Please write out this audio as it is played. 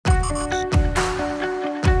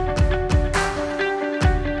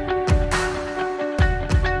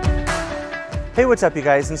Hey, what's up you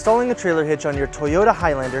guys? Installing a trailer hitch on your Toyota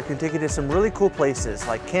Highlander can take you to some really cool places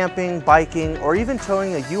like camping, biking, or even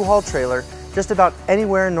towing a U-Haul trailer just about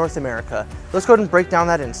anywhere in North America. Let's go ahead and break down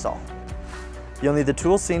that install. You'll need the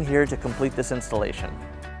tools seen here to complete this installation.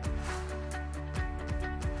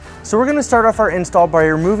 So we're going to start off our install by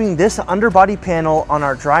removing this underbody panel on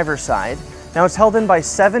our driver's side. Now it's held in by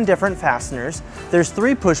 7 different fasteners. There's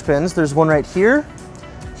 3 push pins. There's one right here,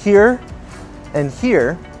 here, and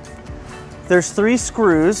here. There's 3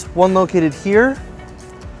 screws, one located here,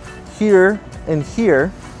 here, and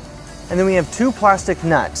here. And then we have 2 plastic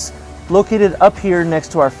nuts located up here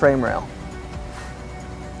next to our frame rail.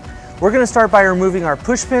 We're going to start by removing our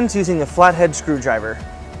push pins using a flathead screwdriver.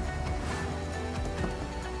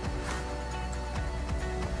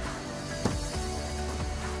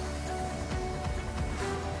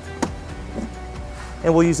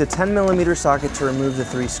 And we'll use a 10mm socket to remove the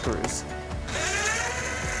 3 screws.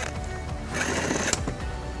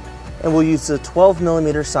 And we'll use a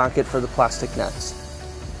 12mm socket for the plastic nuts.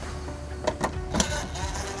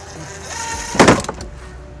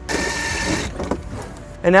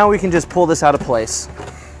 And now we can just pull this out of place.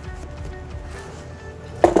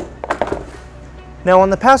 Now on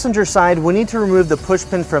the passenger side, we need to remove the push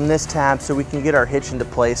pin from this tab so we can get our hitch into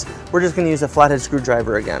place. We're just going to use a flathead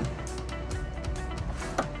screwdriver again.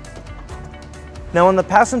 Now on the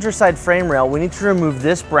passenger side frame rail, we need to remove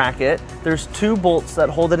this bracket. There's 2 bolts that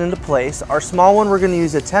hold it into place. Our small one, we're going to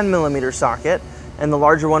use a 10mm socket, and the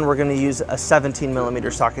larger one, we're going to use a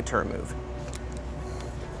 17mm socket to remove.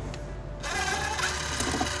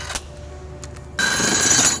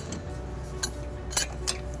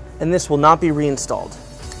 And this will not be reinstalled.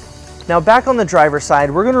 Now back on the driver's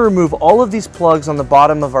side, we're going to remove all of these plugs on the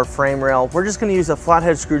bottom of our frame rail. We're just going to use a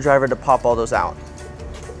flathead screwdriver to pop all those out.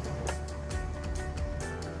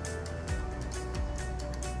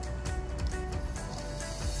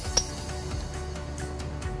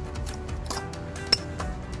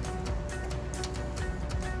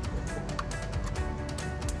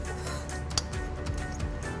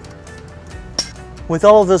 With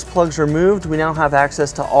all of those plugs removed, we now have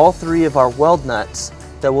access to all 3 of our weld nuts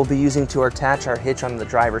that we'll be using to attach our hitch on the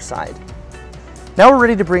driver's side. Now we're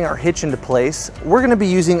ready to bring our hitch into place. We're going to be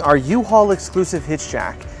using our U-Haul exclusive hitch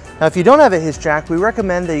jack. Now if you don't have a hitch jack, we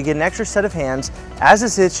recommend that you get an extra set of hands, as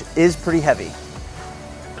this hitch is pretty heavy.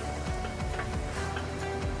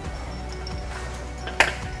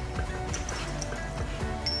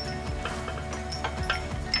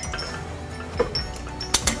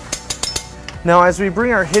 Now as we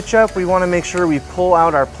bring our hitch up, we want to make sure we pull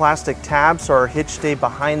out our plastic tabs so our hitch stay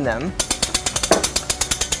behind them.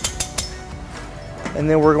 And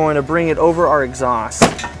then we're going to bring it over our exhaust.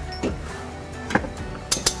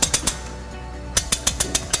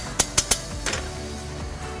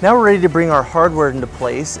 Now we're ready to bring our hardware into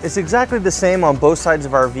place. It's exactly the same on both sides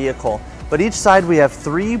of our vehicle, but each side we have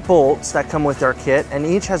 3 bolts that come with our kit, and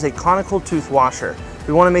each has a conical tooth washer.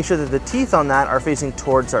 We want to make sure that the teeth on that are facing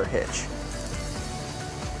towards our hitch.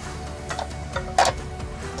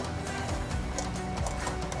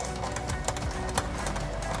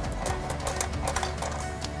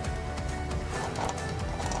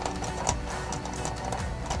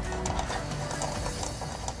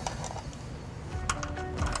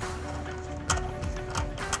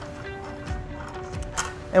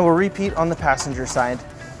 And we'll repeat on the passenger side.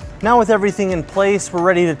 Now with everything in place, we're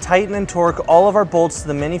ready to tighten and torque all of our bolts to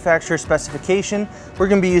the manufacturer specification. We're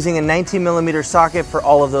going to be using a 19mm socket for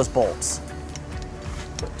all of those bolts.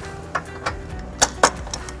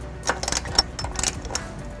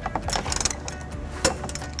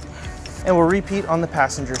 And we'll repeat on the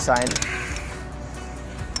passenger side.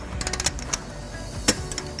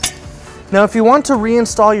 Now if you want to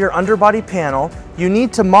reinstall your underbody panel, you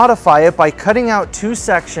need to modify it by cutting out 2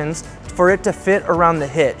 sections for it to fit around the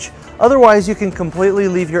hitch. Otherwise, you can completely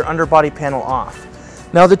leave your underbody panel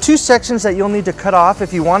off. Now the 2 sections that you'll need to cut off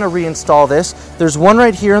if you want to reinstall this, there's one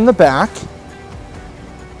right here in the back,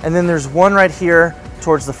 and then there's one right here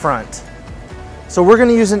towards the front. So we're going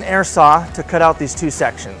to use an air saw to cut out these 2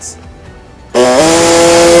 sections.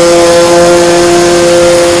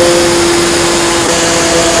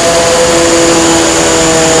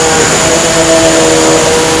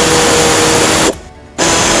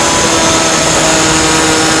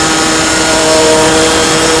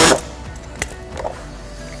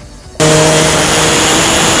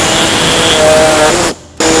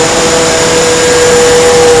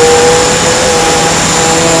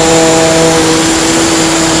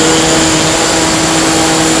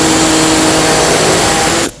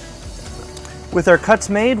 With our cuts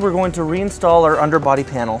made, we're going to reinstall our underbody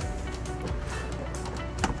panel.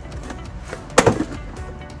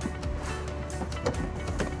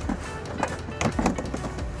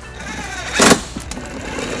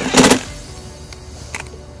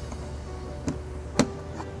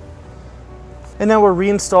 And now we'll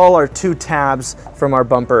reinstall our 2 tabs from our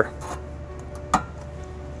bumper.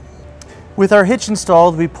 With our hitch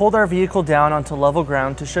installed, we pulled our vehicle down onto level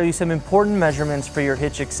ground to show you some important measurements for your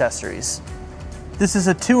hitch accessories. This is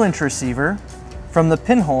a 2-inch receiver. From the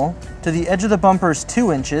pinhole to the edge of the bumper is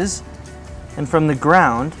 2 inches, and from the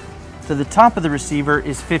ground to the top of the receiver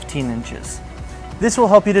is 15 inches. This will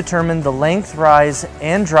help you determine the length, rise,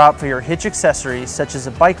 and drop for your hitch accessories such as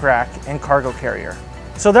a bike rack and cargo carrier.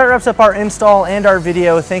 So that wraps up our install and our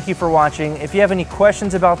video. Thank you for watching. If you have any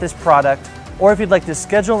questions about this product, or if you'd like to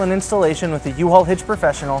schedule an installation with a U-Haul Hitch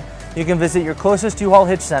professional, you can visit your closest U-Haul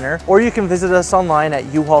Hitch center, or you can visit us online at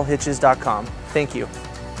uhaulhitches.com. Thank you.